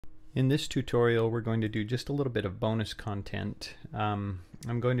In this tutorial, we're going to do just a little bit of bonus content. I'm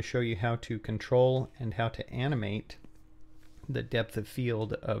going to show you how to control and how to animate the depth of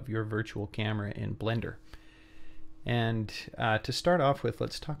field of your virtual camera in Blender. And to start off with,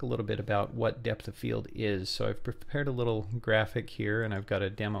 let's talk a little bit about what depth of field is. So I've prepared a little graphic here and I've got a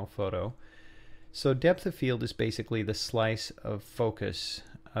demo photo. So depth of field is basically the slice of focus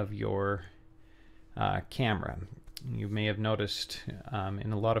of your camera. You may have noticed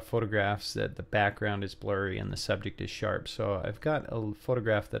in a lot of photographs that the background is blurry and the subject is sharp. So I've got a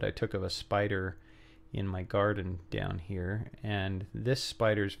photograph that I took of a spider in my garden down here, and this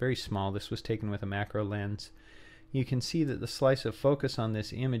spider is very small. This was taken with a macro lens. You can see that the slice of focus on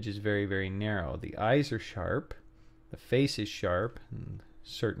this image is very, very narrow. The eyes are sharp, the face is sharp, and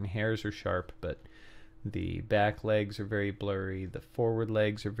certain hairs are sharp, but the back legs are very blurry, the forward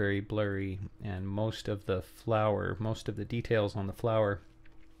legs are very blurry, and most of the flower, most of the details on the flower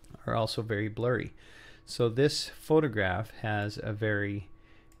are also very blurry. So this photograph has a very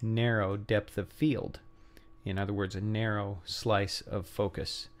narrow depth of field. In other words, a narrow slice of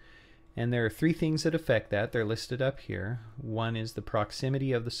focus. And there are three things that affect that. They're listed up here. One is the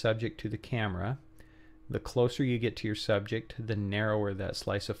proximity of the subject to the camera. The closer you get to your subject, the narrower that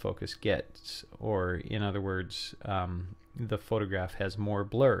slice of focus gets, or in other words, the photograph has more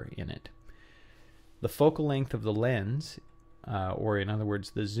blur in it. The focal length of the lens, or in other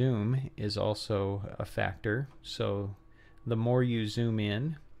words, the zoom, is also a factor. So the more you zoom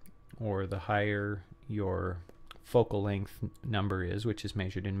in, or the higher your focal length number is, which is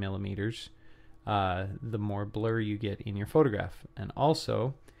measured in millimeters, the more blur you get in your photograph. And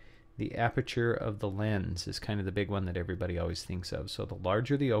also, the aperture of the lens is kind of the big one that everybody always thinks of. So the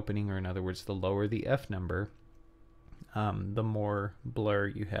larger the opening, or in other words, the lower the f number, the more blur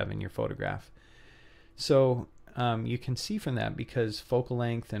you have in your photograph. So you can see from that, because focal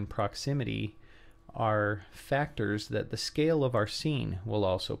length and proximity are factors that the scale of our scene will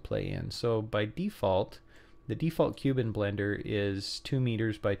also play in. So by default, the default cube in Blender is 2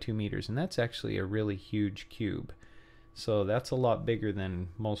 meters by 2 meters, and that's actually a really huge cube. So that's a lot bigger than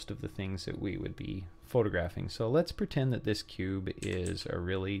most of the things that we would be photographing. So let's pretend that this cube is a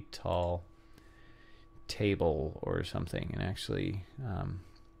really tall table or something. And actually,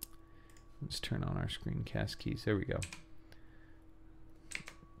 let's turn on our screencast keys. There we go.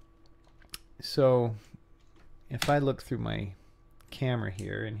 So if I look through my camera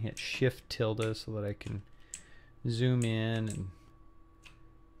here and hit Shift tilde so that I can zoom in and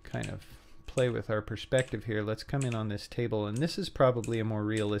kind of play with our perspective here, let's come in on this table, and this is probably a more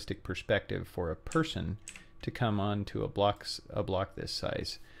realistic perspective for a person to come onto a block this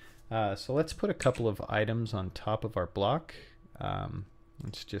size. So let's put a couple of items on top of our block.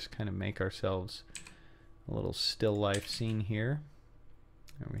 Let's just kind of make ourselves a little still life scene here.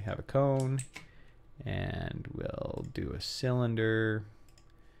 And we have a cone, and we'll do a cylinder.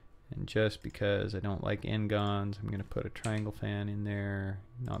 And just because I don't like n-gons, I'm going to put a triangle fan in there.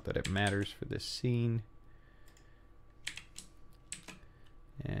 Not that it matters for this scene.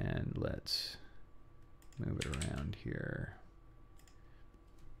 And let's move it around here.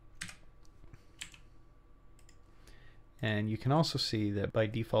 And you can also see that by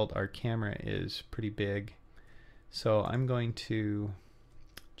default our camera is pretty big. So I'm going to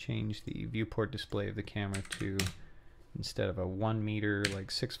change the viewport display of the camera to, instead of a 1 meter,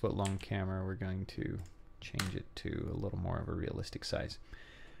 like 6 foot long camera, we're going to change it to a little more of a realistic size.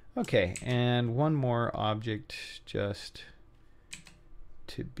 Okay, and one more object just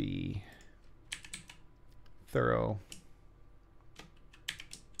to be thorough.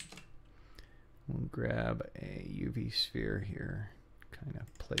 We'll grab a UV sphere here, kind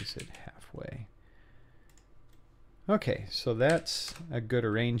of place it halfway. Okay, so that's a good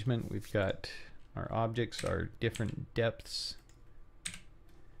arrangement. We've got our objects are different depths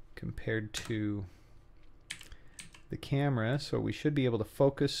compared to the camera, so we should be able to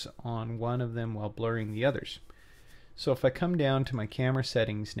focus on one of them while blurring the others. So if I come down to my camera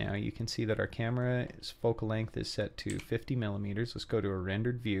settings now, you can see that our camera's focal length is set to 50 millimeters. Let's go to a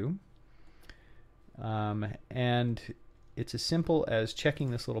rendered view. And it's as simple as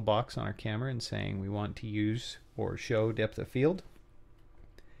checking this little box on our camera and saying we want to use or show depth of field.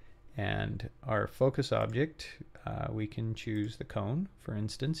 And our focus object, we can choose the cone, for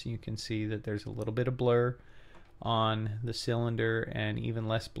instance. You can see that there's a little bit of blur on the cylinder and even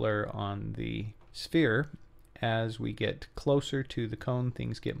less blur on the sphere. As we get closer to the cone,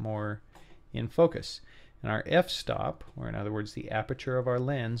 things get more in focus. And our f-stop, or in other words the aperture of our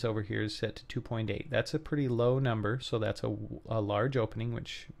lens over here, is set to 2.8. That's a pretty low number, so that's a large opening,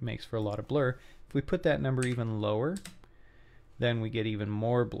 which makes for a lot of blur. If we put that number even lower, then we get even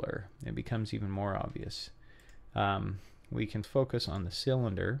more blur. It becomes even more obvious. We can focus on the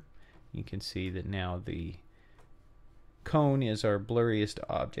cylinder. You can see that now the cone is our blurriest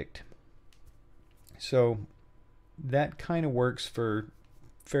object. So that kind of works for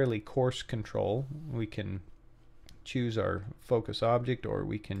fairly coarse control. We can choose our focus object, or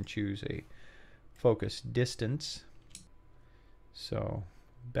we can choose a focus distance. So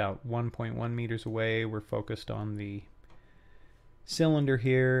about 1.1 meters away, we're focused on the cylinder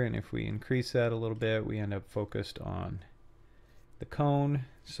here, and if we increase that a little bit, we end up focused on the cone.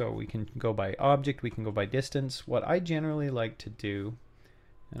 So we can go by object, we can go by distance. What I generally like to do,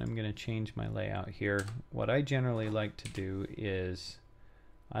 and I'm going to change my layout here, what I generally like to do is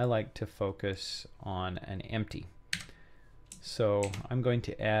I like to focus on an empty. So I'm going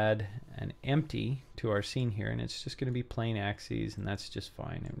to add an empty to our scene here, and it's just going to be plain axes, and that's just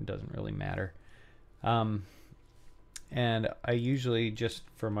fine. It doesn't really matter. And I usually, just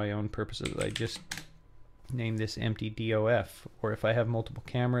for my own purposes, I just name this empty DOF, or if I have multiple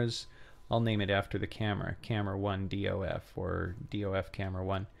cameras, I'll name it after the camera, camera 1 DOF, or DOF camera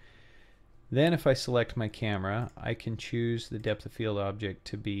 1. Then if I select my camera, I can choose the depth of field object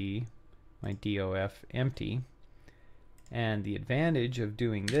to be my DOF empty. And the advantage of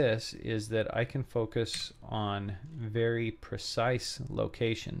doing this is that I can focus on very precise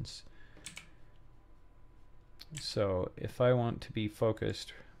locations. So if I want to be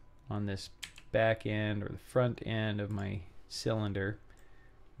focused on this back end or the front end of my cylinder,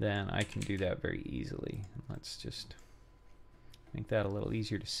 then I can do that very easily. Let's just make that a little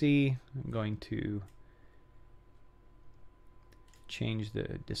easier to see. I'm going to change the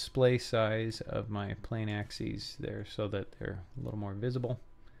display size of my plane axes there so that they're a little more visible.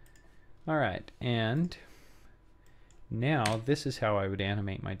 Alright, and now this is how I would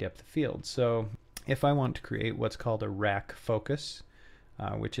animate my depth of field. So if I want to create what's called a rack focus,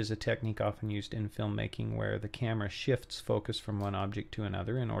 which is a technique often used in filmmaking where the camera shifts focus from one object to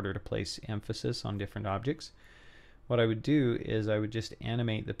another in order to place emphasis on different objects, what I would do is I would just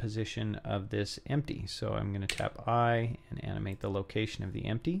animate the position of this empty. So I'm going to tap I and animate the location of the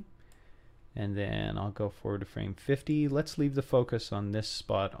empty, and then I'll go forward to frame 50. Let's leave the focus on this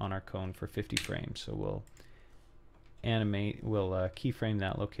spot on our cone for 50 frames. So we'll keyframe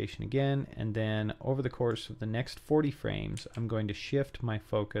that location again, and then over the course of the next 40 frames I'm going to shift my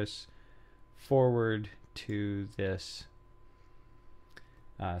focus forward to this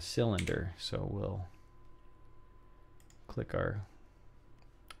cylinder. So we'll click our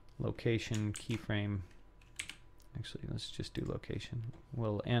location keyframe. Actually, let's just do location.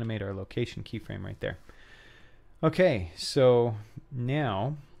 We'll animate our location keyframe right there. Okay, so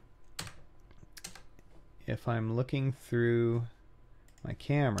now if I'm looking through my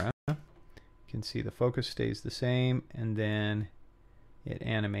camera, you can see the focus stays the same, and then it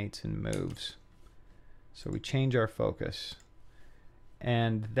animates and moves. So we change our focus,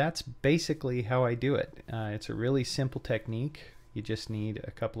 and that's basically how I do it. It's a really simple technique. You just need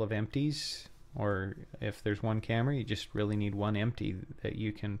a couple of empties, or if there's one camera, you just really need one empty that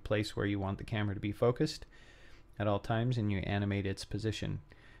you can place where you want the camera to be focused at all times, and you animate its position.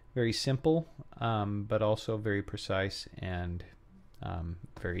 Very simple, but also very precise and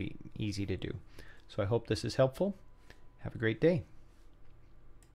very easy to do. So I hope this is helpful. Have a great day.